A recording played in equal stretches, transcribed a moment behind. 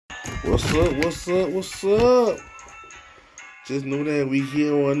What's up? What's up? What's up? Just know that we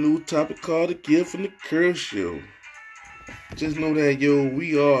here on a new topic called the Gift and the Curse Show. Just know that, yo,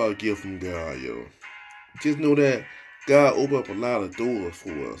 we are a gift from God, yo. Just know that God opened up a lot of doors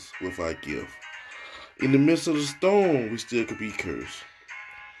for us with our gift. In the midst of the storm, we still could be cursed.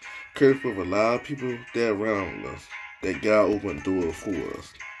 Cursed with a lot of people that around us. That God opened doors for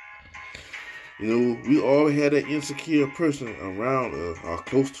us. You know, we all had that insecure person around us or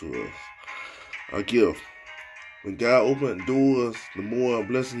close to us. Our gift. When God opened doors, the more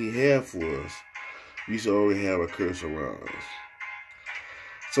blessing He had for us, we should already have a curse around us.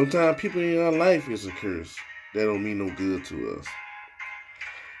 Sometimes people in our life is a curse that don't mean no good to us.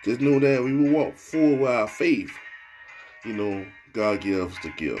 Just know that we will walk forward with our faith. You know, God gives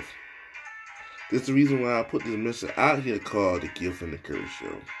the gift. That's the reason why I put this message out here called the Gift and the Curse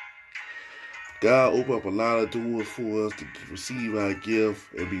Show. God opened up a lot of doors for us to receive our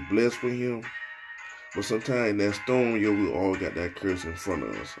gift and be blessed with Him. But sometimes in that storm, yo, we all got that curse in front of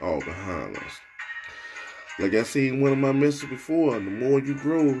us, all behind us. Like I said in one of my messages before, the more you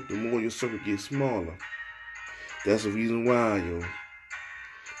grow, the more your circle gets smaller. That's the reason why, yo.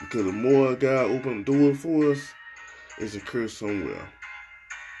 Because the more God opens doors for us, it's a curse somewhere.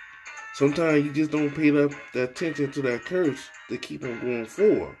 Sometimes you just don't pay that attention to that curse to keep on going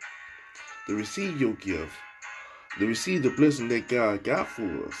forward. To receive your gift. To receive the blessing that God got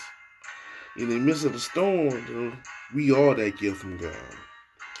for us. In the midst of the storm, we are that gift from God.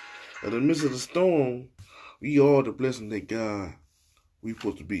 In the midst of the storm, we are the blessing that God we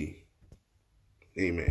supposed to be. Amen.